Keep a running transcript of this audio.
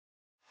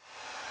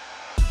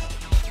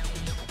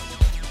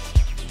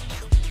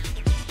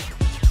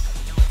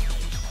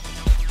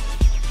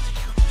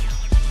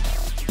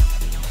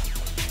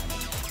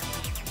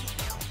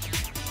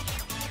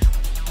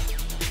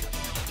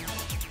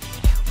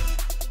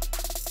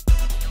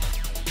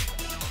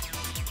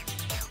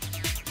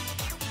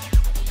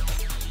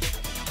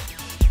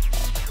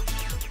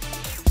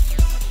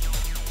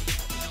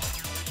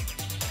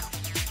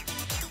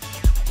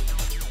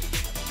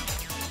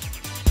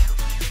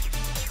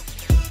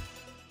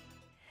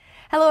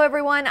Hello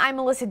everyone, I'm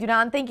Melissa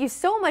Dudan. Thank you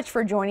so much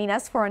for joining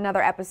us for another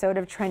episode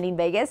of Trending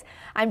Vegas.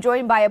 I'm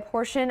joined by a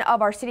portion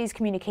of our city's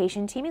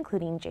communication team,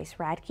 including Jace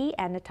Radke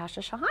and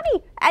Natasha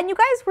Shahani. And you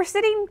guys were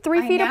sitting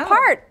 3 feet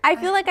apart. I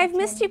feel like I've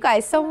missed you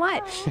guys so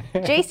much.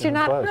 Jace, you're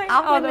not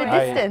out in the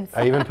distance.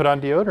 I even put on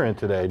deodorant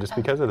today just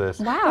because of this.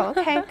 Wow,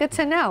 okay, good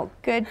to know.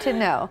 Good to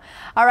know.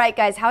 All right,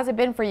 guys, how's it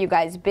been for you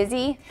guys?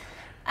 Busy?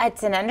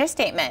 It's an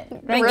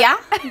understatement. Yeah,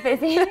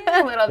 busy, a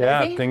little busy.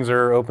 Yeah, things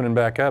are opening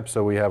back up,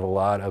 so we have a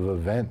lot of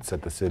events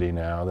at the city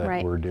now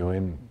that we're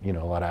doing, you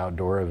know, a lot of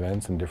outdoor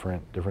events and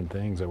different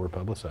things that we're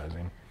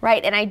publicizing.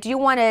 Right, and I do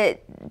want to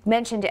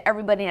mention to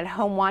everybody at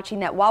home watching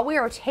that while we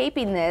are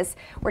taping this,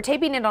 we're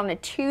taping it on a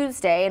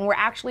Tuesday, and we're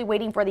actually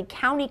waiting for the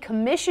county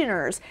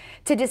commissioners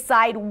to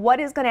decide what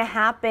is going to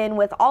happen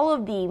with all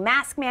of the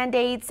mask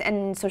mandates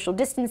and social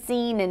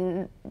distancing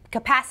and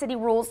capacity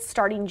rules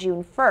starting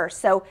June 1st.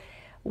 So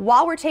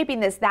while we're taping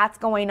this, that's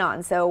going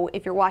on. So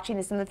if you're watching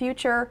this in the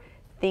future,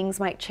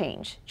 things might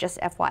change, just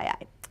FYI.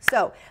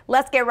 So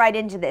let's get right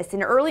into this.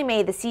 In early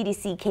May, the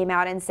CDC came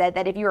out and said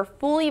that if you're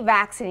fully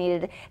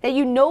vaccinated, that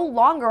you no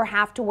longer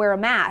have to wear a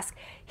mask.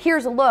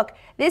 Here's a look.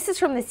 This is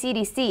from the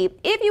CDC.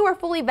 If you are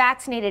fully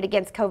vaccinated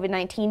against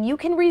COVID-19, you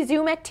can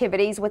resume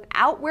activities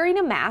without wearing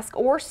a mask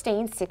or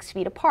staying 6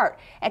 feet apart,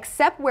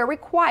 except where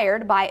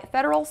required by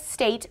federal,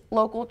 state,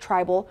 local,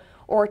 tribal,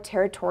 or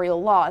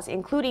territorial laws,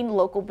 including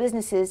local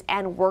businesses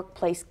and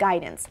workplace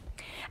guidance.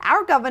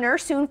 Our governor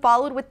soon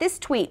followed with this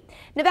tweet.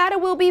 Nevada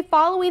will be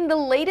following the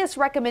latest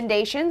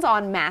recommendations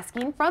on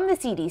masking from the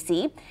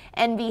CDC.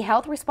 NV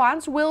Health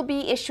Response will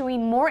be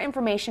issuing more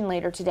information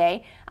later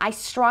today. I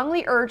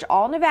strongly urge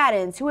all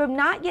Nevadans who have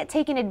not yet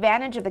taken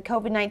advantage of the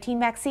COVID-19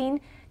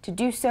 vaccine to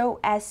do so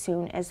as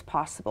soon as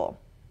possible.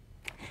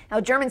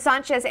 Now, German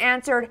Sanchez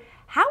answered,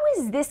 "How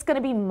is this going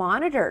to be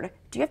monitored?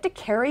 Do you have to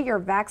carry your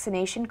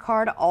vaccination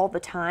card all the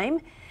time?"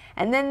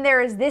 And then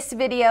there is this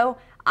video.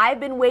 "I've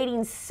been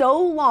waiting so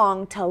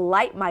long to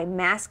light my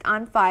mask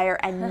on fire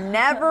and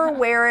never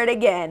wear it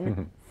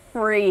again.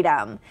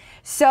 Freedom."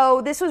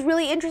 So this was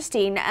really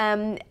interesting.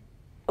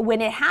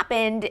 When it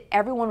happened,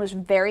 everyone was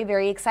very,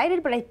 very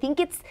excited, but I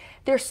think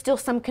there's still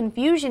some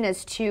confusion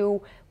as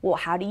to, well,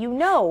 how do you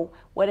know?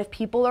 What if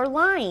people are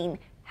lying?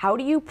 How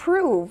do you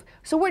prove?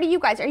 So are you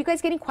guys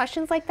getting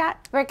questions like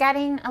that? We're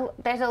getting,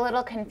 there's a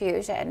little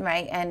confusion,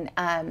 right? And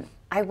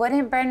I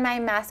wouldn't burn my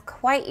mask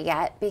quite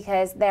yet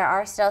because there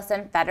are still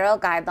some federal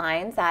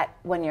guidelines that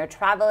when you're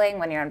traveling,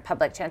 when you're on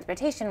public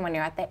transportation, when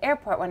you're at the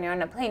airport, when you're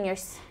on a plane, you're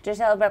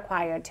still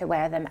required to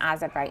wear them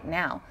as of right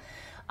now.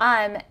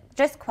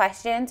 Just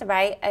questions,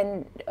 right?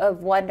 And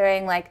of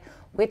wondering, like,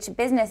 which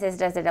businesses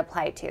does it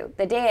apply to?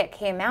 The day it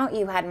came out,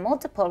 you had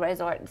multiple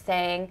resorts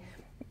saying,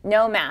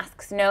 no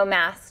masks, no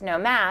masks, no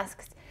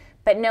masks,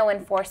 but no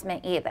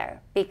enforcement either.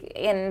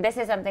 And this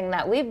is something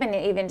that we've been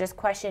even just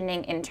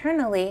questioning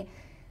internally.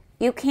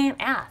 You can't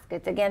ask.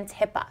 It's against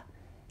HIPAA.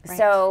 Right.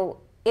 So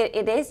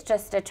it is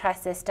just a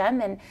trust system.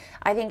 And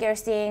I think you're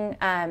seeing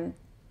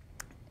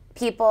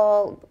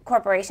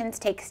corporations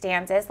take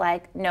stances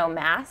like no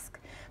mask,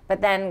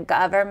 but then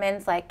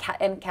governments like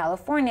in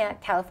California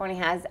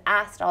has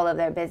asked all of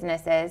their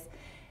businesses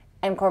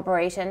and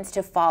corporations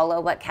to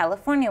follow what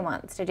California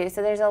wants to do.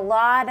 So there's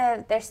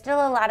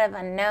still a lot of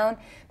unknown.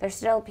 There's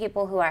still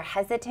people who are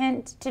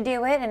hesitant to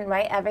do it, and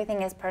right,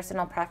 everything is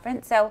personal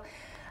preference. So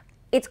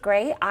it's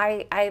great.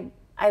 I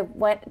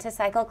went to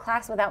cycle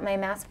class without my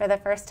mask for the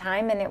first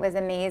time, and it was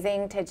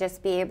amazing to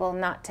just be able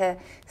not to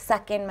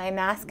suck in my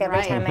mask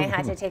every time I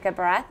had to take a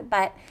breath.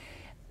 But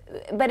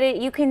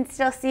you can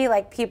still see,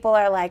 like, people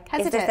are like,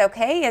 hesitant. Is this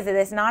okay? Is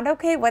this not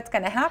okay? What's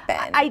going to happen?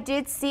 I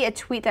did see a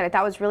tweet that I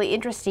thought was really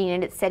interesting,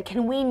 and it said,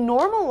 can we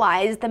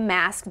normalize the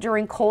mask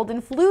during cold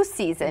and flu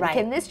season? Right.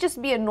 Can this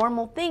just be a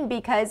normal thing?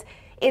 Because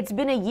it's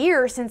been a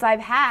year since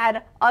I've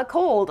had a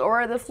cold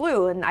or the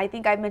flu, and I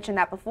think I've mentioned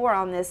that before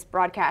on this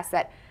broadcast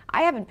that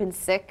I haven't been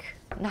sick,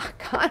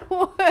 knock on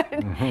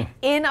wood,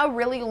 in a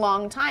really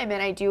long time, and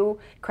I do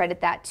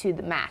credit that to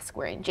the mask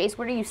wearing. Jace,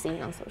 what are you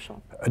seeing on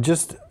social?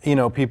 Just, you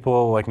know,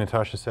 people, like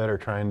Natasha said, are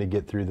trying to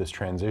get through this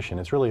transition.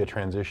 It's really a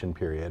transition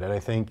period, and I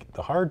think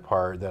the hard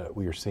part that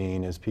we are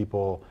seeing is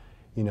people,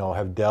 you know,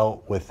 have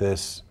dealt with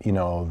this, you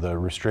know, the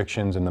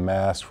restrictions and the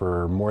mask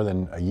for more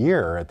than a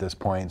year at this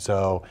point.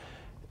 So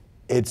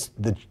it's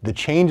the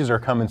changes are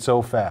coming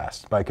so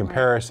fast by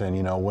comparison.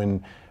 You know,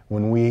 when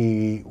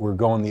we were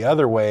going the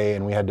other way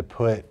and we had to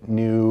put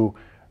new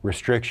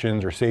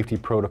restrictions or safety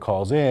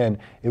protocols in,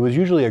 it was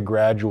usually a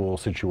gradual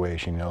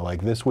situation. You know,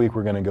 like this week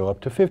we're going to go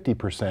up to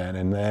 50%,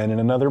 and then in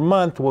another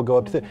month we'll go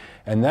up to,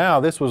 and now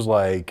this was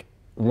like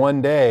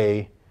one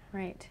day,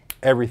 right?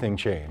 Everything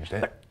changed.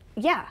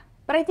 Yeah.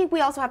 But I think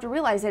we also have to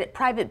realize that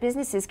private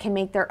businesses can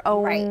make their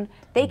own,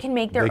 they can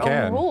make their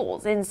own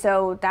rules. And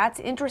so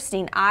that's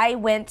interesting. I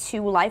went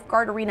to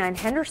Lifeguard Arena in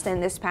Henderson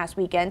this past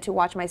weekend to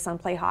watch my son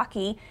play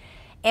hockey,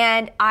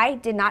 and I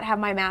did not have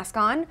my mask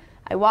on.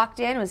 I walked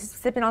in, was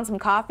sipping on some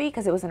coffee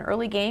because it was an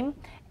early game,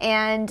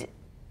 and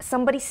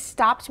somebody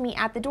stopped me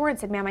at the door and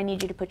said, "Ma'am, I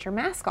need you to put your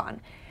mask on."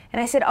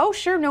 And I said, "Oh,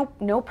 sure,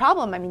 no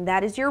problem. I mean,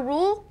 that is your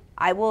rule.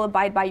 I will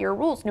abide by your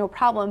rules, no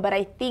problem. But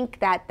I think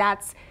that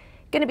that's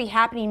going to be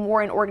happening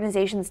more, and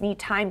organizations need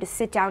time to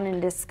sit down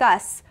and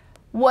discuss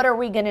what are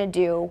we going to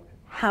do,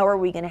 how are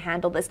we going to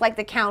handle this, like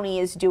the county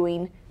is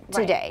doing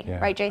today,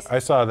 right, Jason? I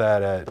saw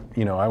that at,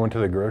 I went to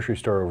the grocery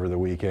store over the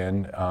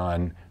weekend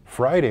on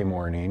Friday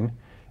morning,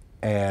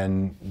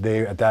 and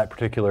they, at that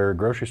particular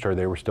grocery store,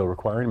 they were still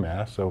requiring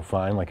masks, so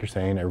fine, like you're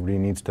saying, everybody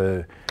needs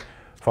to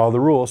follow the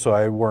rules, so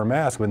I wore a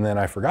mask, but then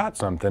I forgot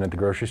something at the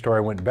grocery store. I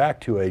went back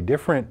to a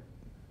different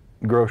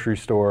grocery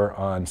store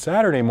on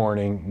Saturday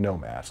morning, no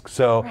mask.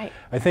 So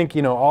I think,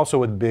 also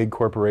with big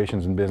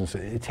corporations and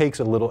businesses, it takes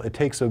a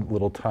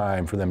little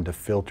time for them to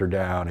filter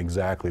down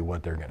exactly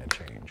what they're going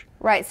to change.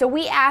 Right, so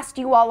we asked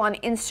you all on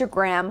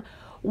Instagram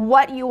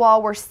what you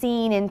all were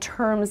seeing in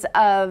terms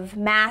of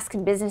masks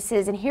and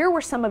businesses, and here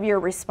were some of your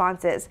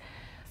responses.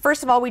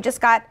 First of all, we just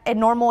got a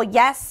normal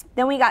yes,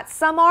 then we got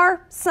some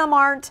are, some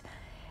aren't.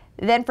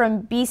 Then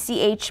from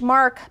BCH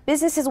Mark,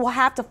 businesses will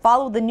have to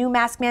follow the new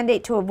mask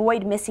mandate to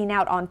avoid missing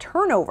out on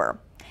turnover.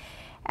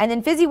 And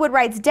then Fizzywood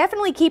writes,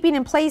 definitely keeping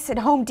in place at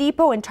Home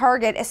Depot and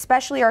Target,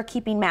 especially are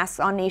keeping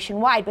masks on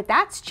nationwide, but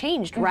that's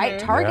changed, right?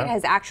 Target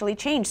has actually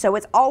changed, so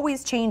it's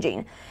always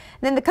changing.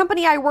 Then the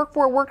company I work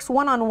for works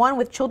one-on-one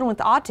with children with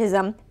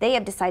autism. They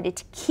have decided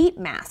to keep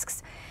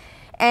masks.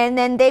 And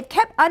then they've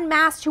kept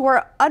unmasked who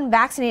are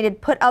unvaccinated,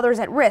 put others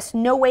at risk.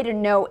 No way to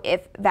know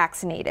if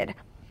vaccinated.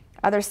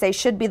 Others say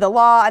should be the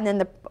law. And then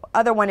the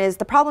other one is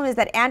the problem is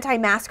that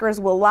anti-maskers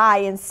will lie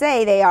and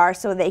say they are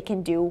so they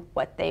can do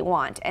what they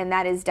want. And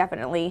that is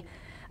definitely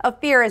a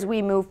fear as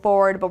we move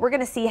forward. But we're going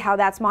to see how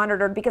that's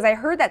monitored, because I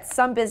heard that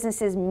some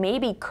businesses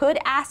maybe could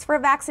ask for a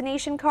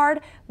vaccination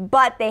card,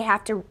 but they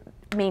have to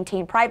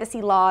maintain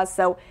privacy laws.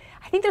 So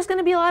I think there's going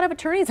to be a lot of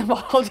attorneys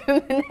involved in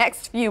the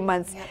next few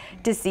months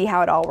to see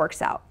how it all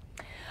works out.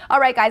 All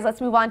right, guys,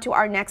 let's move on to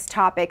our next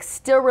topic,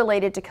 still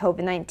related to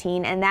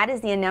COVID-19, and that is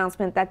the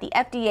announcement that the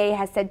FDA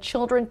has said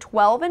children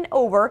 12 and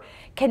over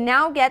can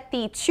now get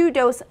the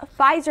 2-dose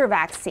Pfizer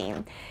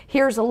vaccine.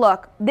 Here's a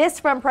look. This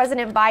from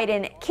President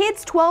Biden.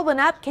 Kids 12 and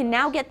up can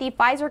now get the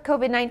Pfizer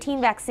COVID-19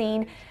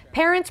 vaccine.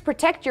 Parents,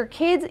 protect your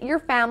kids, your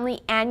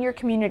family, and your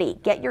community.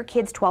 Get your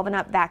kids 12 and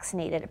up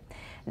vaccinated.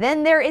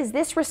 Then there is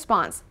this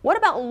response. What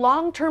about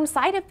long-term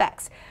side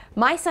effects?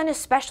 My son has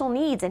special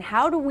needs, and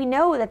how do we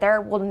know that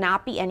there will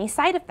not be any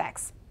side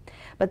effects?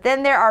 But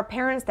then there are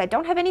parents that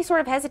don't have any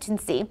sort of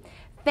hesitancy.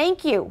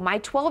 Thank you. My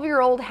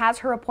 12-year-old has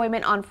her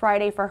appointment on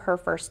Friday for her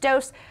first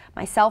dose.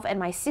 Myself and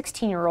my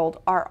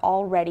 16-year-old are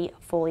already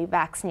fully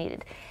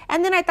vaccinated.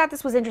 And then I thought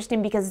this was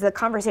interesting because the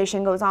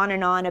conversation goes on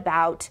and on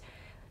about,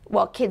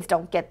 well, kids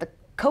don't get the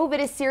COVID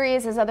as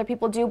serious as other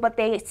people do, but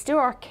they still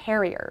are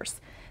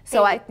carriers.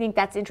 So I think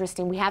that's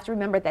interesting. We have to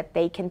remember that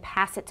they can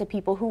pass it to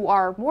people who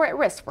are more at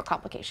risk for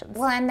complications.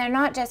 Well, and they're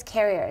not just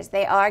carriers.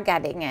 They are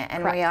getting it.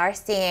 And we are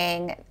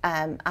seeing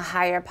a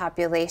higher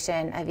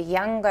population of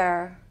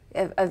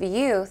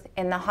youth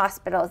in the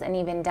hospitals and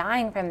even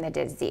dying from the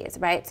disease,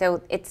 right?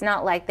 So it's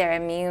not like they're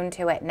immune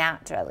to it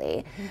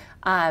naturally.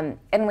 And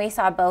we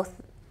saw both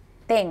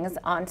things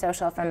on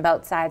social from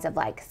both sides of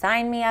like,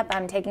 sign me up,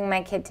 I'm taking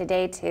my kid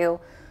today, to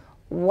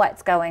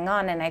what's going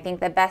on. And I think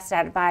the best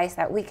advice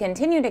that we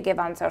continue to give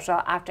on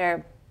social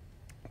after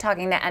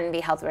talking to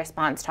NV Health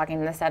Response, talking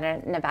to the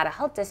Southern Nevada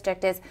Health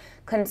District, is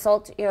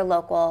consult your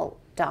local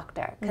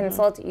doctor,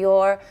 consult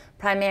your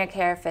primary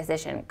care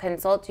physician,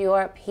 consult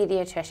your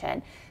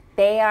pediatrician.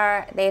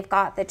 They've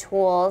got the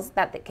tools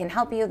that can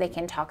help you. They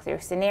can talk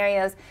through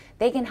scenarios.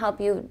 They can help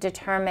you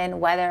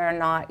determine whether or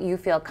not you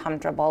feel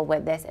comfortable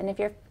with this, and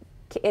if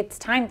it's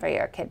time for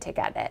your kid to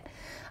get it.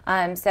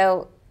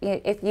 So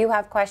if you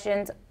have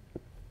questions,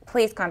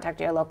 please contact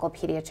your local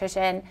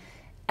pediatrician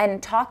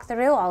and talk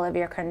through all of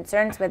your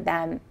concerns with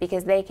them,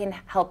 because they can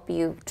help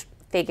you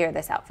figure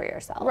this out for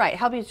yourself. Right,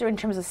 help you through in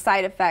terms of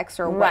side effects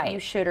or what you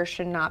should or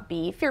should not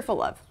be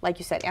fearful of. Like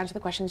you said, answer the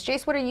questions.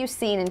 Jace, what are you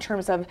seeing in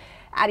terms of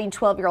adding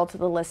 12-year-olds to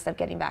the list of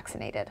getting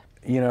vaccinated?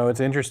 It's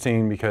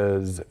interesting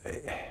because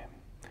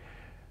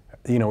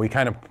we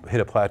kind of hit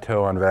a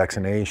plateau on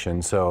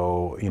vaccination.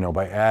 So,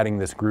 by adding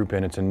this group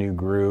in, it's a new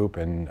group,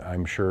 and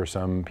I'm sure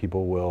some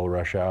people will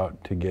rush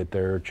out to get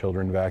their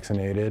children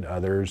vaccinated.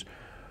 Others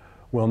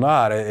will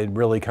not. It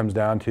really comes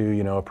down to,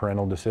 a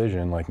parental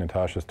decision like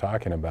Natasha's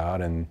talking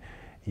about. And,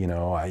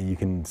 you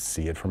can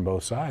see it from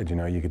both sides.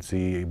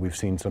 We've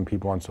seen some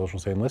people on social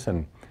saying,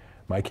 listen,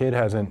 my kid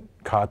hasn't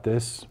caught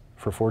this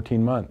for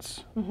 14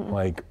 months.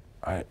 And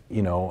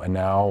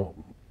now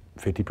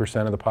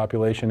 50% of the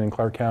population in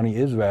Clark County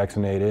is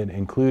vaccinated,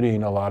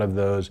 including a lot of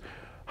those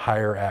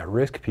higher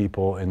at-risk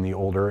people in the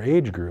older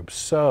age groups.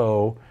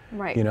 So,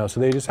 so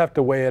they just have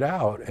to weigh it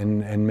out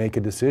and make a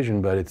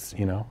decision, but it's,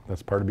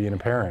 that's part of being a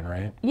parent,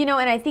 right? And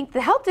I think the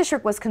health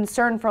district was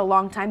concerned for a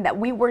long time that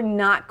we were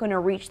not going to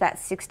reach that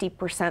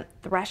 60%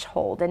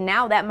 threshold. And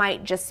now that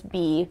might just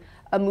be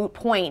a moot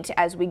point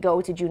as we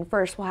go to June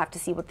 1st. We'll have to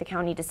see what the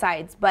county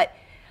decides. But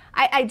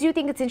I do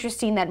think it's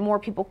interesting that more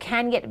people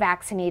can get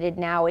vaccinated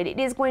now. It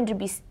is going to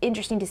be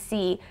interesting to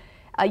see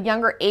a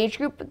younger age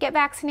group get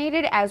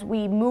vaccinated as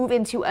we move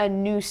into a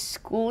new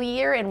school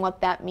year and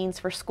what that means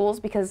for schools,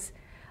 because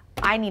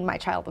I need my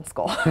child in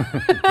school. So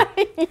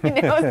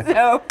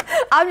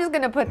I'm just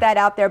going to put that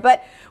out there.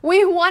 But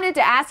we wanted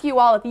to ask you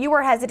all if you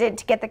were hesitant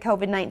to get the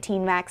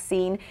COVID-19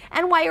 vaccine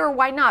and why or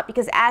why not,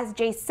 because as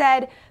Jay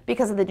said,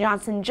 because of the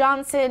Johnson &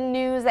 Johnson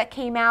news that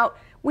came out,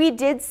 we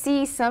did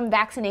see some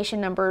vaccination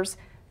numbers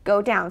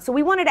go down. So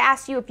we wanted to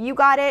ask you if you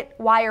got it,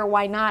 why or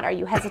why not are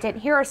you hesitant?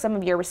 Here are some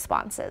of your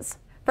responses.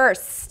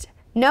 First,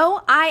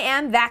 no, I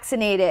am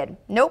vaccinated.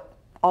 Nope,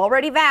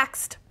 already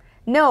vaxxed.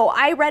 No,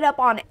 I read up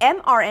on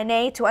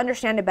mRNA to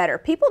understand it better.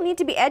 People need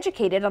to be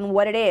educated on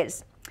what it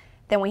is.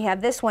 Then we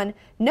have this one.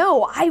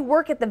 No, I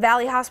work at the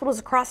Valley hospitals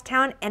across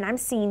town and I'm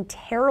seeing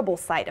terrible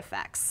side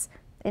effects.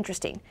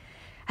 Interesting.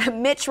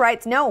 Mitch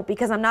writes, no,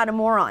 because I'm not a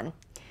moron.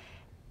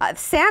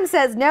 Sam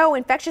says, no,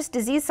 infectious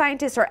disease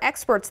scientists are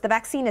experts. The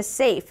vaccine is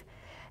safe.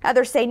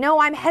 Others say, no,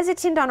 I'm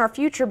hesitant on our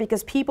future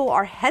because people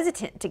are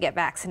hesitant to get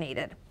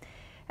vaccinated.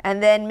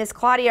 And then Miss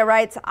Claudia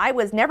writes, I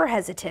was never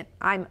hesitant.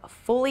 I'm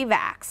fully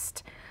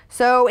vaxxed.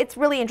 So it's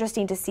really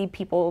interesting to see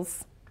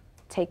people's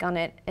take on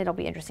it. It'll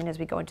be interesting as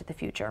we go into the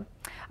future.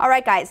 All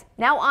right, guys,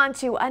 now on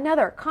to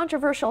another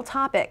controversial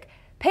topic.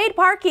 Paid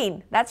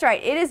parking. That's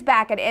right, it is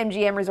back at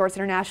MGM Resorts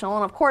International,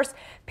 and of course,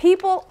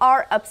 people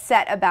are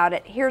upset about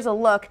it. Here's a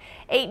look.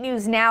 8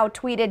 News Now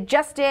tweeted,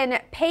 just in,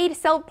 paid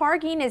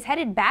self-parking is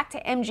headed back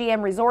to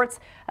MGM Resorts.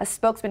 A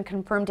spokesman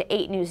confirmed to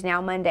 8 News Now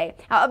Monday.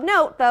 Now, of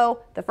note,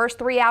 though, the first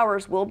 3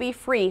 hours will be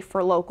free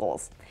for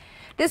locals.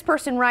 This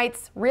person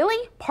writes,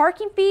 really?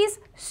 Parking fees?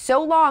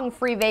 So long,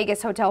 free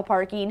Vegas hotel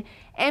parking.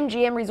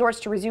 MGM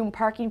Resorts to resume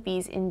parking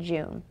fees in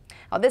June.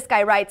 Now, this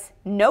guy writes,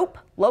 nope,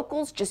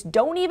 locals just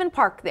don't even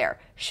park there.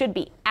 Should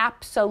be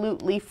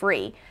absolutely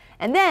free.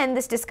 And then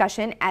this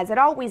discussion, as it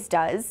always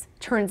does,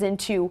 turns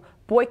into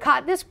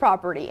boycott this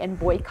property and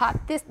boycott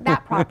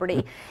that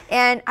property.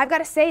 And I've got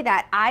to say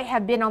that I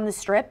have been on the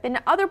Strip and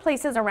other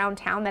places around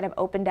town that have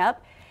opened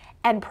up,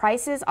 and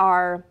prices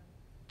are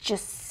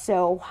just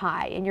so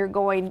high. And you're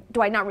going,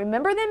 do I not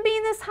remember them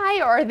being this high,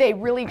 or are they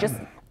really just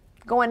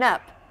going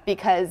up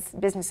because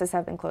businesses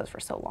have been closed for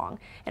so long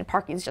and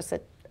parking is just an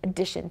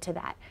addition to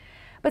that?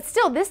 But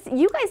still, this,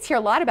 you guys hear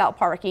a lot about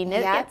parking.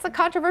 It's a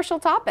controversial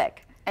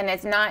topic. And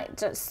it's not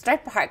just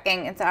Strip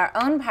parking, it's our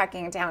own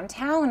parking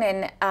downtown,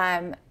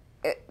 and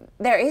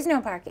there is no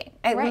parking.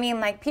 I mean,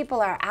 like, people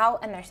are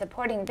out and they're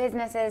supporting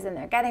businesses and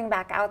they're getting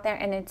back out there,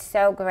 and it's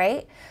so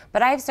great.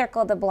 But I've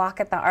circled the block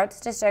at the Arts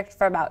District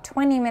for about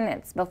 20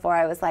 minutes before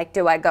I was like,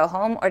 do I go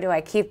home or do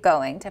I keep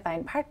going to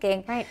find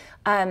parking? Right.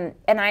 And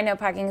I know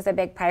parking is a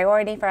big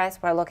priority for us.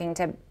 We're looking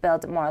to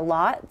build more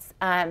lots.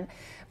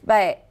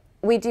 But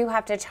we do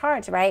have to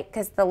charge, right?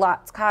 Because the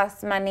lots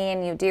cost money,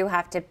 and you do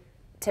have to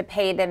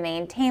pay to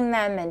maintain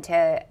them and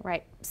to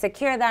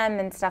secure them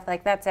and stuff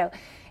like that. So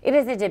it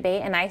is a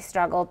debate, and I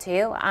struggle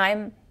too.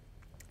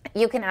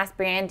 You can ask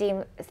Brandy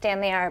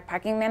Stanley, our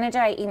parking manager.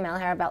 I email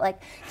her about,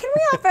 like, can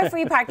we offer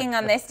free parking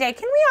on this day?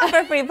 Can we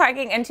offer free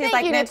parking? And she's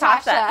like,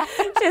 Natasha.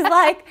 She's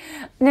like,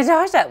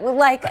 Natasha, well,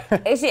 like,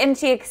 and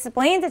she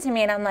explains it to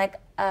me, and I'm like,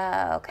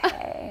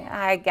 okay,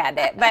 I get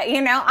it. But,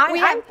 you know,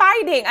 I'm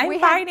fighting. I'm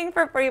fighting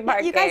for free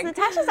parking. You guys,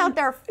 Natasha's out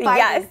there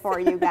fighting for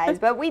you guys.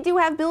 But we do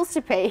have bills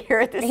to pay here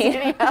at the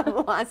City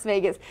of Las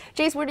Vegas.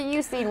 Jace, what are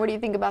you seeing? What do you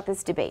think about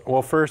this debate?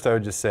 Well, first, I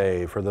would just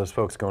say, for those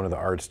folks going to the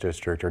Arts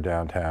District or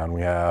downtown,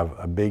 we have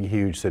a big,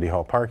 huge City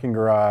Hall parking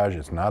garage.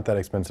 It's not that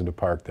expensive to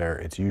park there.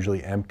 It's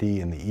usually empty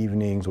in the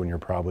evenings when you're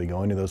probably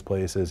going to those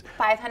places.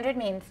 500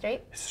 Main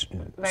Street.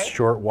 Right?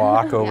 Short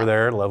walk over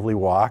there, lovely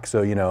walk.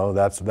 So, you know,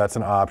 that's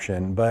an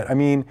option. But, I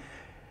mean,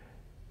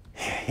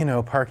 you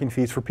know, parking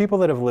fees for people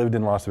that have lived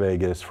in Las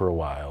Vegas for a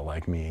while,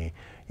 like me,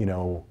 you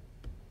know,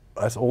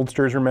 us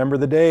oldsters remember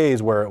the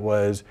days where it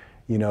was,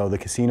 you know, the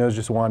casinos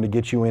just wanted to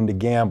get you in to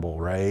gamble,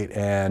 right?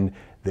 And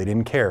they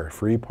didn't care.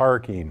 Free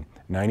parking,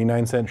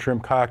 99-cent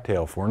shrimp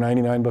cocktail,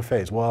 $4.99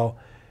 buffets. Well,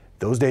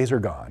 those days are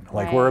gone.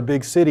 Like, we're a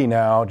big city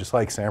now, just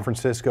like San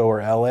Francisco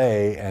or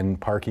LA, and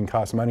parking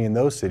costs money in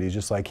those cities,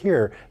 just like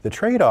here. The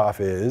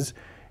trade-off is,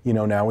 you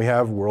know, now we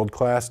have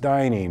world-class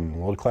dining,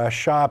 world-class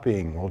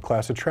shopping,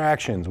 world-class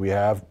attractions. We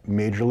have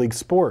major league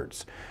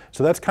sports.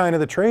 So that's kind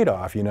of the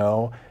trade-off, you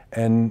know.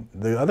 And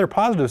the other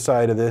positive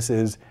side of this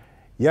is,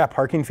 yeah,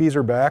 parking fees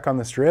are back on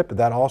the Strip, but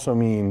that also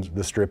means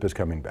the Strip is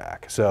coming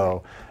back.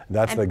 So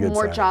that's the good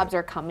side. More jobs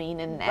are coming,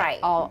 and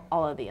all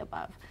of the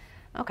above.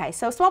 Okay,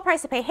 so small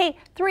price to pay. Hey,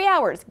 3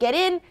 hours. Get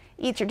in,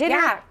 eat your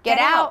dinner, get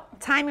out,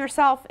 time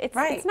yourself.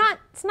 It's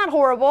not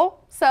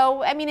horrible.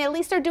 So, I mean, at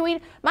least they're doing,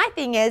 my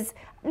thing is,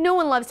 no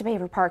one loves to pay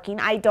for parking.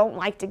 I don't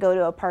like to go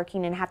to a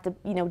parking and have to,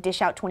 you know,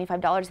 dish out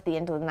 $25 at the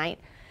end of the night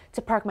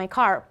to park my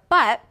car.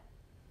 But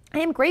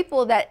I am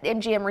grateful that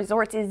MGM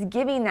Resorts is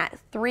giving that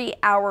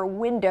 3-hour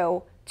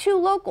window to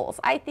locals.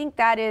 I think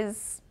that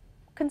is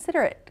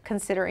considerate,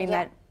 considering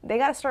that they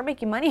got to start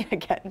making money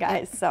again,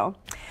 guys. So,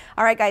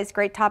 all right, guys,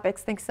 great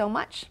topics. Thanks so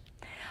much.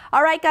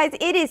 All right, guys,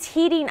 it is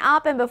heating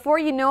up, and before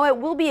you know it,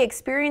 we'll be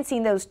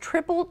experiencing those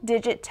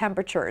triple-digit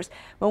temperatures.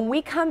 When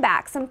we come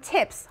back, some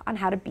tips on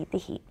how to beat the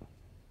heat.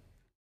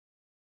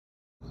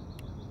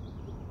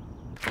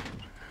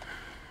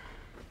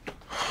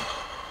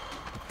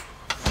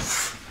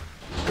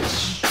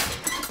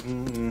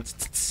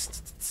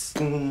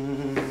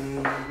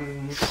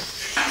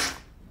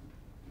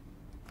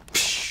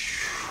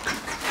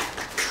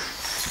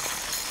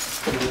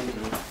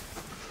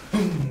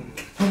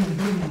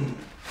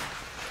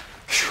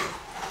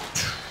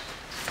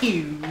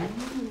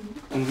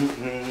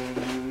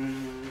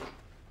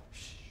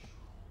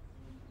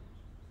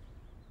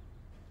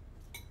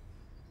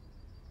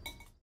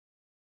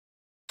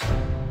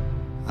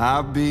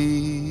 I'll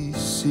be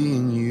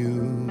seeing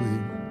you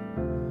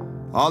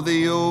in all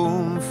the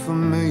old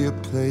familiar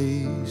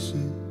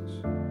places.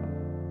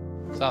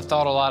 So I've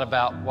thought a lot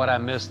about what I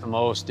miss the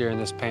most during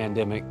this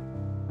pandemic.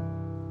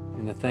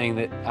 And the thing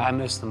that I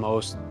miss the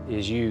most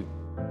is you.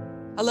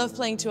 I love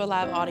playing to a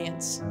live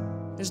audience.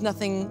 There's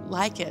nothing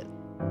like it.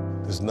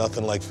 There's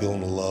nothing like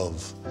feeling the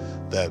love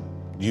that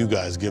you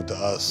guys give to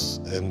us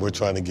and we're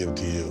trying to give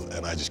to you,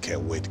 and I just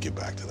can't wait to get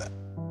back to that.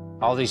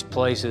 All these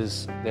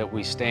places that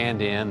we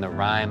stand in, the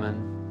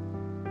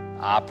Ryman,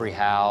 Opry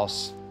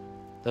House,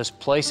 those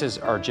places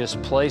are just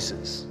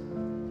places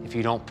if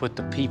you don't put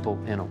the people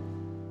in them.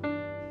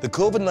 The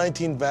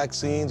COVID-19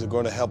 vaccines are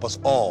going to help us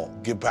all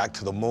get back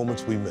to the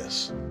moments we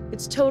miss.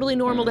 It's totally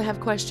normal to have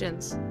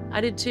questions.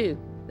 I did too.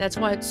 That's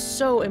why it's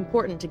so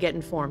important to get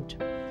informed.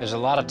 There's a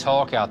lot of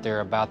talk out there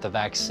about the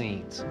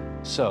vaccines.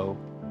 So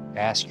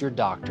ask your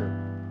doctor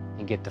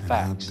and get the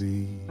facts. I'll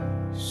be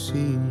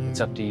seeing you. It's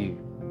up to you.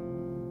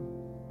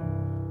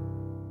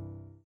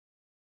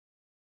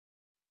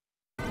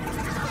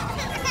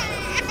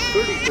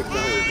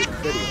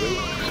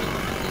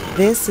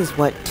 This is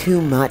what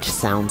too much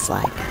sounds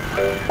like.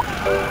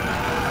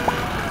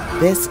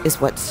 This is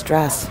what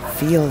stress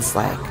feels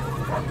like.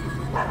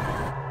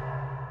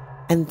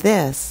 And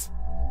this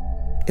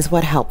is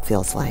what help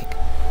feels like.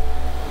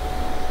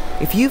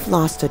 If you've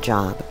lost a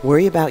job,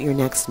 worry about your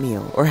next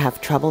meal, or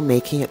have trouble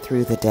making it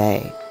through the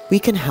day, we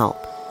can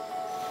help.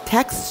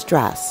 Text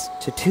STRESS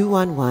to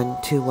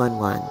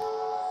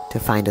 211-211 to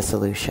find a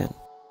solution.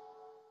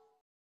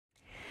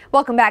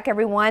 Welcome back,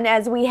 everyone.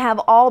 As we have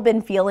all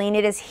been feeling,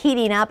 it is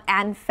heating up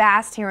and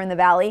fast here in the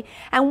Valley.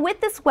 And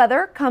with this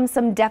weather comes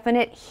some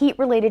definite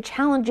heat-related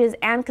challenges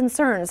and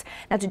concerns.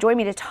 Now, to join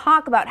me to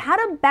talk about how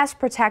to best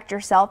protect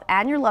yourself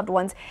and your loved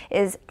ones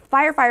is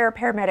firefighter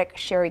paramedic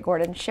Sherry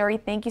Gordon. Sherry,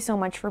 thank you so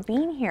much for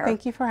being here.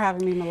 Thank you for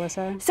having me,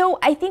 Melissa. So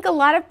I think a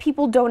lot of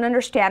people don't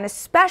understand,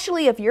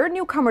 especially if you're a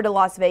newcomer to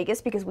Las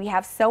Vegas, because we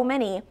have so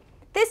many,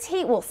 this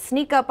heat will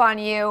sneak up on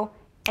you.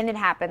 And it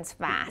happens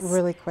fast.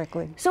 Really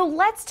quickly. So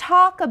let's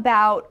talk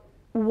about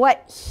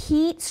what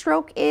heat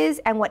stroke is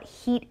and what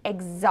heat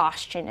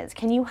exhaustion is.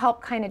 Can you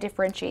help kind of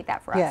differentiate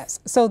that for us? Yes.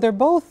 So they're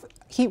both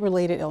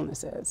heat-related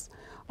illnesses.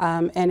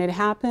 And it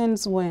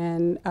happens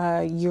when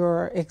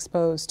you're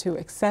exposed to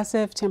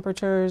excessive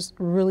temperatures,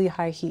 really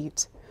high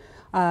heat.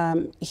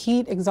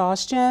 Heat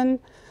exhaustion,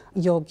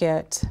 you'll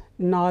get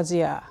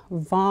nausea,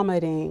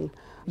 vomiting.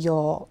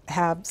 You'll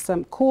have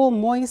some cool,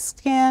 moist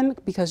skin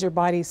because your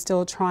body's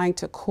still trying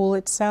to cool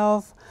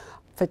itself,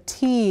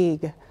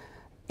 fatigue,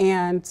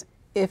 and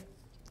if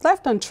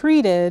left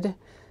untreated,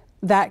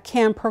 that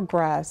can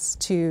progress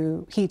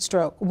to heat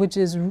stroke, which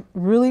is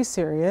really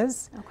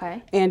serious,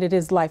 and it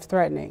is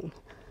life-threatening.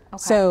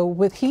 So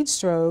with heat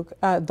stroke,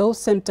 those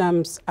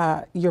symptoms,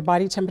 your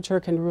body temperature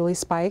can really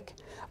spike,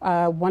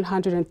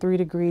 103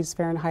 degrees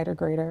Fahrenheit or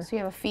greater. So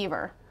you have a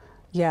fever.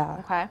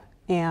 Yeah.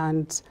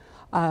 And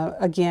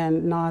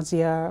again,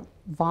 nausea,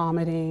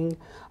 vomiting,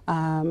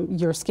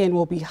 your skin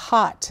will be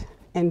hot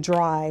and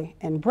dry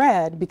and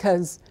red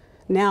because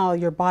now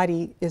your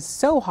body is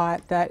so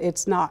hot that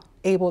it's not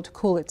able to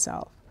cool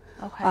itself.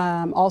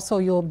 Also,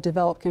 you'll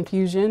develop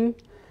confusion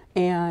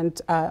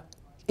and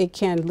it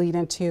can lead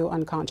into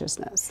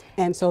unconsciousness.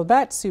 And so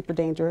that's super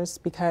dangerous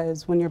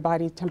because when your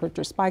body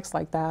temperature spikes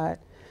like that,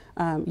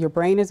 your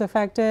brain is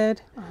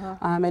affected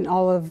and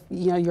all of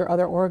your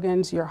other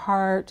organs, your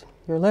heart,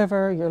 your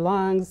liver, your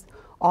lungs,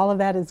 all of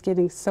that is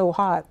getting so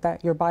hot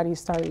that your body's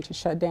starting to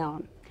shut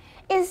down.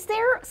 Is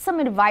there some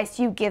advice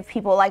you give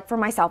people? Like for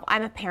myself,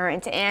 I'm a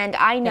parent and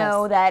I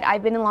know that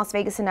I've been in Las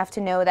Vegas enough to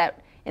know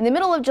that in the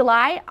middle of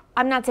July,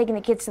 I'm not taking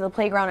the kids to the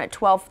playground at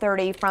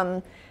 12:30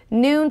 from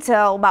noon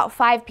till about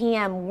 5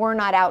 p.m. We're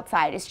not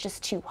outside. It's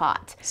just too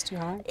hot. It's too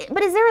hot.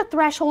 But is there a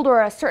threshold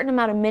or a certain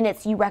amount of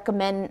minutes you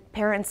recommend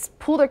parents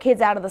pull their kids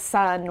out of the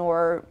sun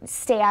or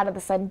stay out of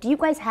the sun? Do you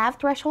guys have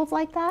thresholds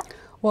like that?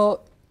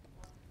 Well,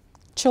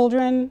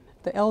 children,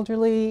 the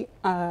elderly,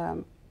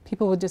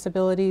 people with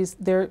disabilities,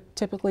 they're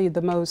typically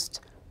the most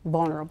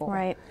vulnerable.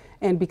 Right.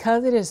 And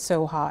because it is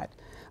so hot,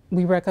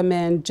 we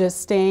recommend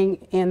just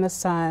staying in the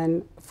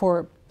sun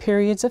for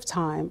periods of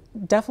time.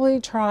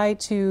 Definitely try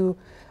to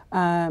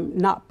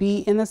not be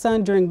in the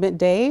sun during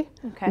midday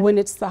when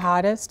it's the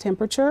hottest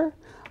temperature.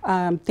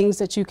 Things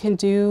that you can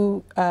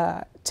do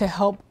to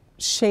help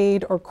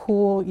shade or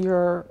cool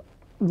your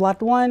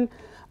loved one,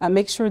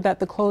 make sure that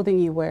the clothing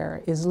you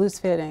wear is loose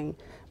fitting.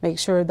 Make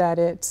sure that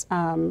it's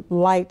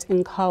light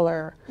in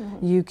color.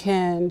 You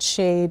can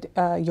shade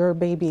your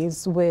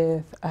babies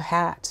with a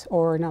hat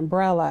or an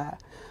umbrella.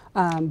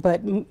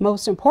 But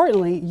most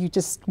importantly, you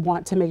just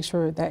want to make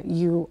sure that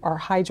you are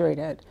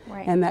hydrated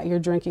and that you're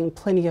drinking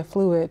plenty of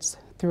fluids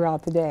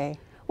throughout the day.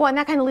 Well, and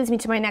that kind of leads me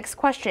to my next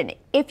question.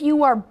 If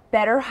you are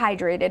better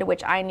hydrated,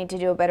 which I need to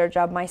do a better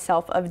job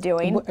myself of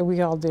doing.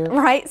 We all do.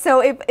 Right? So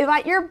if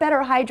you're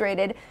better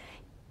hydrated,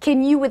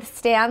 can you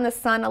withstand the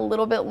sun a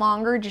little bit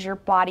longer? Does your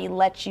body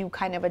let you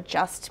kind of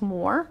adjust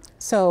more?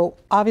 So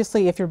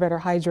obviously, if you're better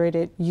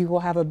hydrated, you will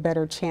have a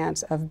better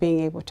chance of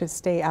being able to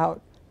stay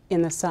out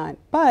in the sun.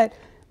 But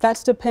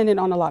that's dependent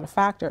on a lot of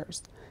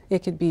factors.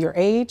 It could be your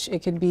age, it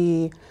could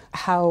be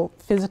how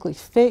physically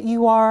fit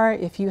you are,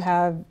 if you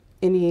have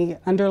any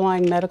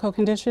underlying medical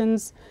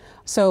conditions.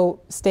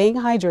 So staying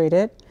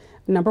hydrated,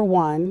 number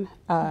one,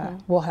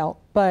 will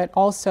help, but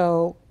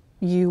also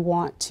you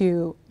want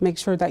to make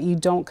sure that you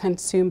don't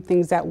consume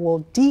things that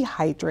will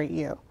dehydrate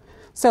you.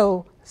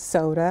 So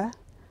soda,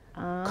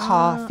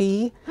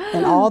 coffee,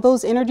 and all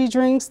those energy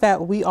drinks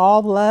that we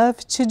all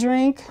love to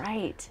drink,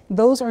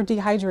 those are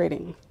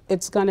dehydrating.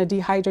 It's gonna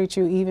dehydrate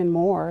you even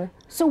more.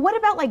 So what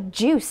about like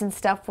juice and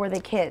stuff for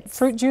the kids?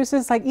 Fruit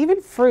juices, like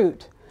even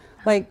fruit,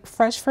 like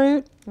fresh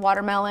fruit,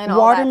 watermelon,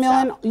 all that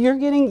stuff. You're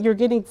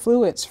getting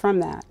fluids from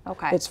that.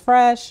 Okay. It's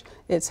fresh,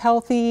 it's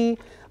healthy,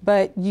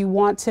 but you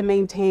want to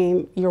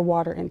maintain your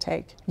water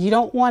intake. You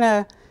don't want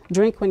to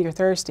drink when you're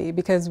thirsty,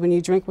 because when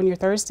you drink when you're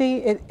thirsty,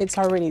 it's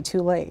already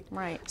too late.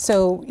 Right.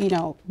 So,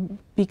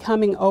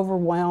 becoming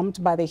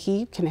overwhelmed by the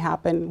heat can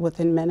happen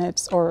within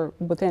minutes or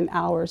within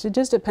hours. It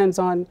just depends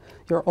on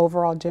your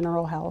overall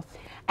general health.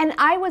 And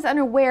I was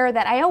unaware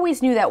that, I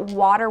always knew that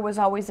water was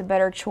always a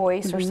better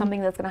choice or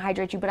something that's going to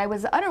hydrate you, but I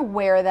was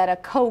unaware that a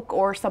Coke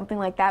or something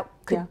like that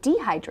could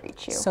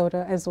dehydrate you.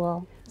 Soda as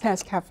well. It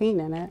has caffeine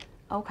in it.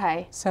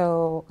 Okay.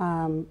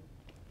 So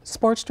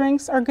sports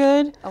drinks are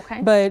good,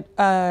 but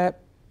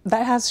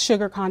that has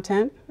sugar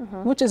content,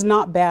 which is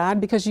not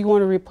bad because you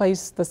want to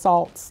replace the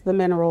salts, the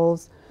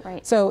minerals.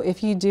 Right. So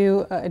if you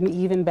do an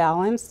even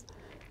balance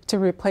to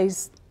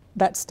replace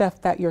that stuff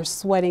that you're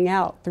sweating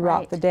out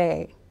throughout the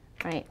day,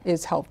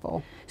 is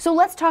helpful. So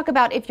let's talk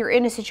about if you're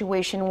in a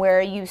situation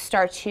where you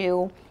start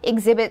to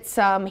exhibit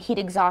some heat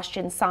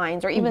exhaustion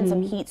signs or even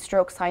some heat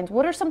stroke signs.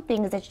 What are some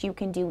things that you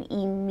can do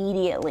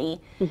immediately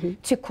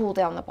to cool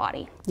down the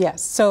body?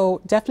 Yes,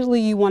 so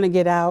definitely you want to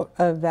get out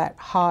of that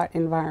hot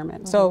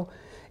environment. So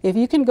if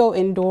you can go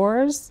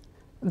indoors,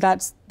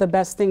 that's the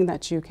best thing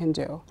that you can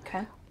do.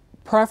 Okay.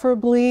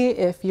 Preferably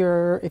if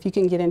you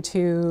can get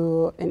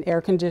into an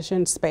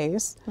air-conditioned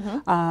space.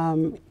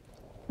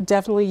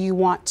 Definitely you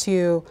want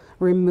to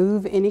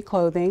remove any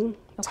clothing,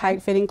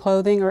 tight-fitting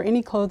clothing or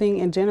any clothing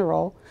in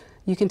general.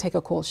 You can take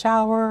a cool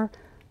shower,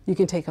 you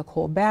can take a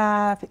cool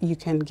bath, you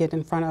can get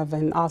in front of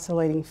an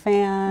oscillating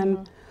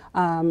fan.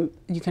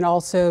 You can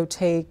also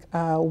take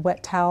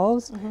wet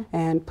towels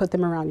and put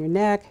them around your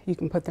neck, you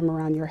can put them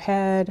around your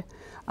head.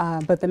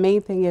 But the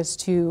main thing is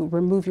to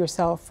remove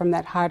yourself from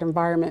that hot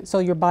environment so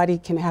your body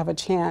can have a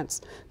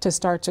chance to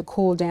start to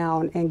cool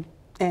down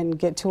and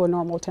get to a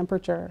normal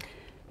temperature.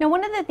 Now,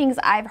 one of the things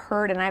I've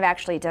heard, and I've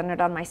actually done it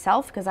on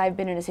myself, because I've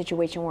been in a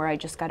situation where I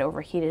just got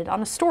overheated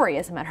on a story,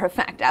 as a matter of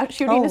fact, out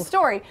shooting a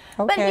story.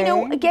 But,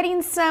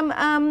 getting some,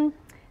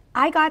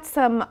 I got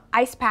some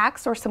ice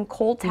packs or some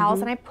cold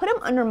towels, and I put them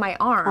under my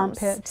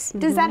arms. Armpits.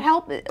 Does that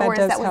help, or was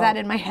that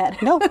in my head?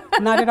 No,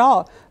 not at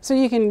all. So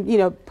you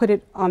can, put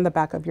it on the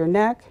back of your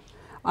neck.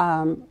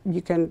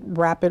 You can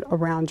wrap it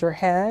around your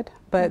head,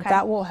 but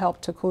that will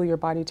help to cool your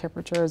body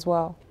temperature as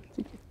well.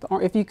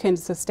 Or if you can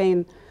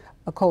sustain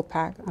a cold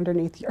pack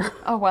underneath your...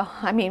 Oh, well,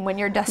 I mean, when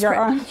you're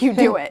desperate, you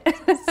do it.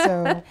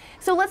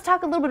 So let's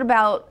talk a little bit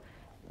about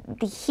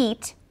the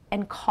heat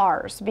and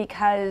cars,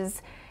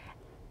 because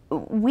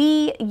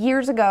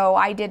years ago,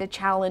 I did a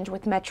challenge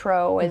with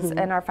Metro,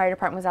 and our fire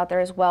department was out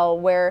there as well,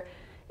 where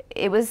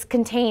it was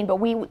contained,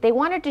 but they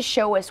wanted to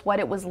show us what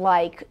it was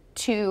like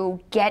to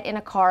get in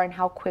a car and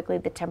how quickly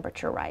the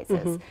temperature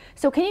rises.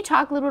 So can you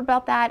talk a little bit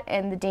about that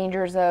and the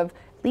dangers of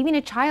leaving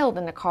a child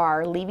in a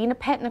car, leaving a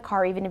pet in a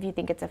car, even if you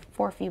think it's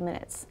for a few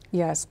minutes?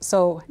 Yes,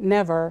 so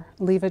never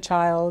leave a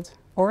child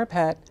or a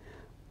pet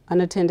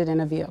unattended in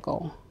a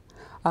vehicle.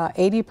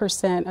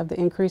 80% of the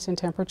increase in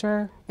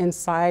temperature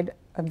inside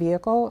a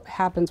vehicle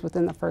happens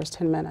within the first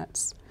 10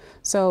 minutes.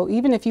 So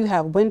even if you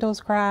have windows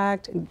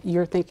cracked,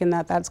 you're thinking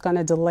that that's going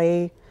to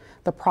delay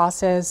the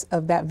process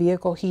of that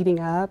vehicle heating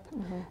up,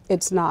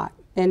 it's not.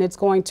 And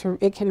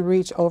it can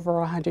reach over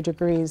 100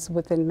 degrees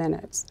within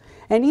minutes.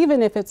 And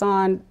even if it's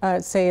on,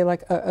 say,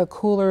 like a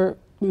cooler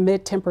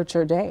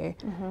mid-temperature day,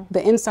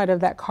 the inside of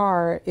that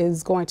car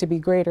is going to be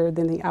greater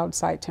than the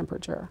outside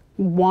temperature.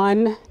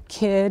 One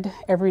kid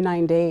every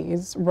 9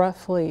 days,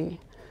 roughly,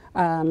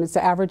 it's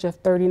the average of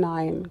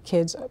 39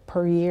 kids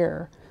per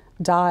year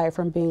die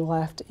from being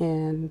left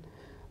in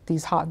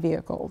these hot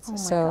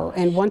vehicles.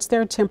 And once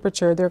their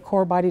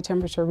core body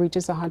temperature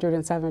reaches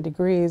 107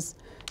 degrees,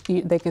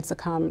 they can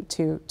succumb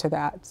to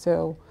that.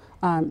 So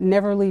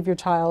never leave your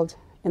child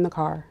in the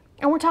car.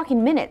 And we're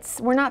talking minutes.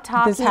 We're not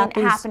talking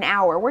half an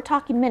hour. We're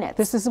talking minutes.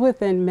 This is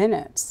within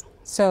minutes.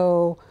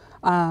 So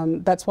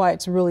That's why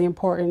it's really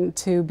important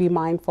to be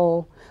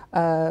mindful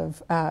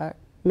of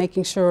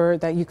making sure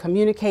that you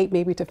communicate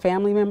maybe to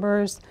family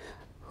members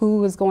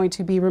who is going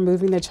to be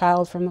removing the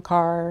child from the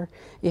car.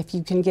 If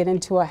you can get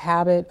into a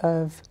habit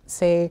of,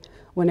 say,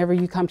 whenever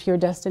you come to your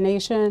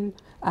destination,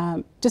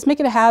 just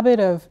make it a habit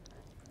of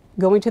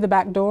going to the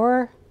back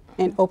door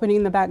and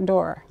opening the back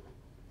door.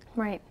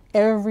 Right.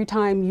 Every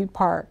time you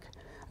park.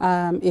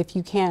 If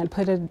you can,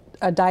 put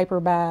a diaper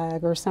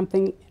bag or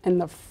something in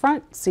the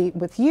front seat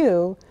with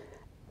you,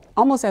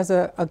 almost as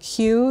a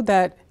cue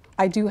that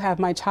I do have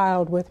my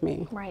child with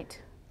me. Right.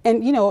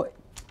 And you know,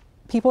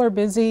 people are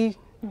busy,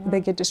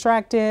 they get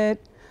distracted,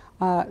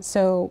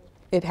 so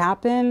it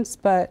happens,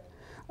 but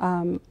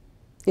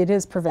it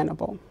is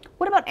preventable.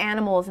 What about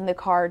animals in the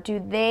car?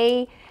 Do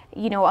they,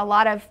 you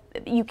know,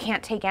 you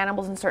can't take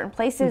animals in certain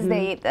places.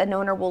 An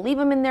owner will leave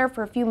them in there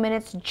for a few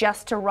minutes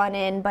just to run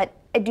in, but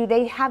do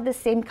they have the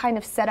same kind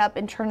of setup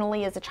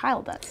internally as a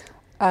child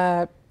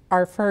does?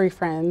 Our furry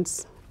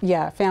friends,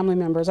 yeah, family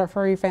members, our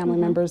furry family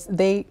members,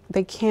 they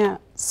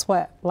can't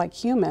sweat like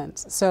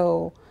humans,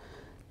 so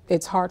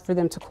it's hard for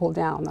them to cool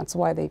down. That's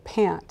why they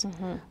pant.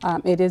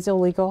 It is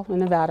illegal in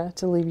Nevada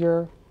to leave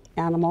your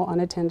animal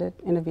unattended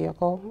in a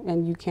vehicle,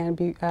 and you can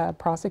be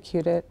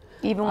prosecuted.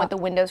 Even with the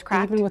windows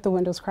cracked? Even with the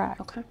windows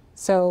cracked. Okay.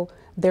 So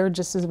they're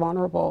just as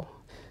vulnerable.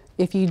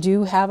 If you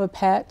do have a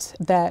pet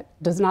that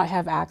does not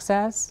have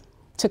access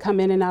to come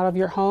in and out of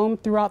your home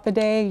throughout the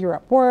day, you're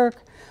at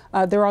work,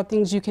 there are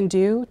things you can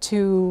do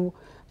to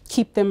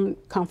keep them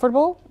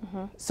comfortable.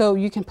 So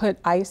you can put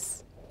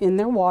ice in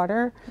their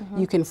water.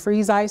 You can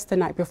freeze ice the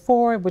night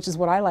before, which is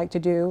what I like to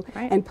do,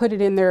 and put it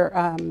in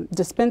their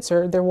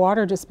dispenser, their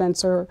water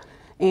dispenser,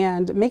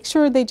 and make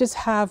sure they just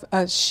have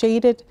a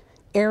shaded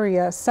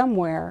area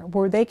somewhere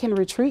where they can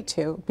retreat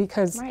to,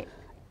 because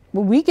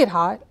when we get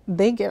hot,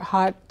 they get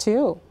hot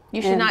too.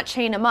 You should not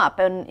chain them up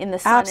in the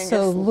sun.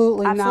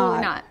 Absolutely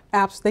not.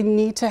 They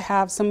need to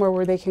have somewhere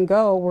where they can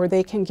go, where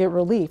they can get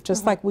relief,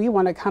 just like we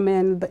want to come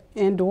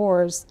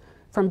indoors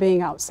from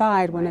being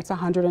outside when it's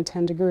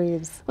 110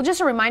 degrees. Well, just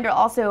a reminder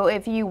also,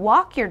 if you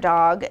walk your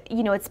dog,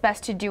 you know, it's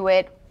best to do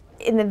it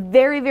in the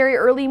very, very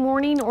early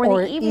morning or in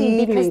the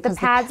evening, because the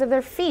pads of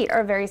their feet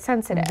are very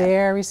sensitive.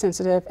 Very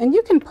sensitive. And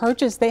you can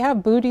purchase, they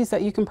have booties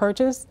that you can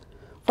purchase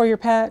for your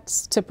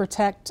pets to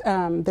protect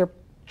their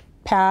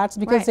pads,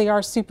 because they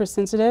are super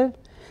sensitive.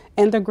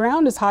 And the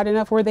ground is hot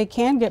enough where they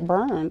can get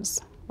burns.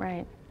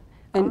 Right.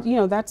 And, you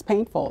know, that's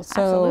painful.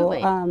 So,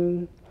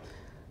 absolutely.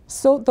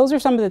 So those are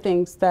some of the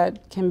things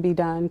that can be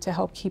done to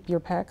help keep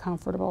your pet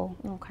comfortable.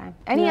 Okay.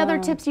 Any other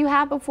tips you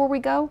have before we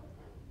go?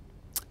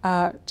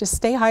 Just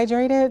stay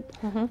hydrated,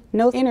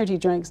 no energy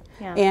drinks,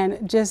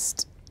 and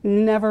just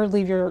never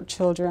leave your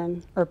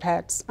children or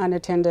pets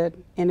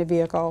unattended in a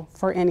vehicle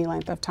for any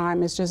length of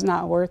time. It's just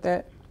not worth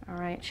it. All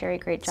right, Sherry,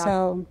 great job.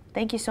 So,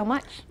 thank you so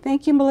much.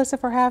 Thank you, Melissa,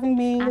 for having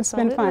me. Absolutely. It's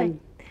been fun.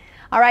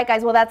 All right,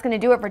 guys, well, that's going to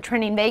do it for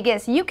Trending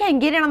Vegas. You can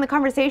get in on the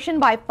conversation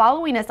by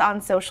following us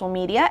on social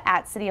media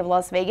at City of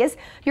Las Vegas.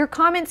 Your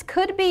comments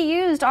could be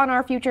used on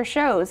our future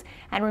shows.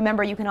 And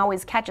remember, you can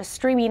always catch us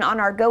streaming on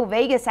our Go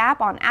Vegas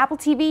app on Apple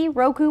TV,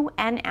 Roku,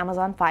 and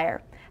Amazon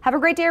Fire. Have a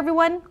great day,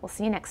 everyone. We'll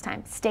see you next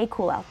time. Stay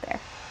cool out there.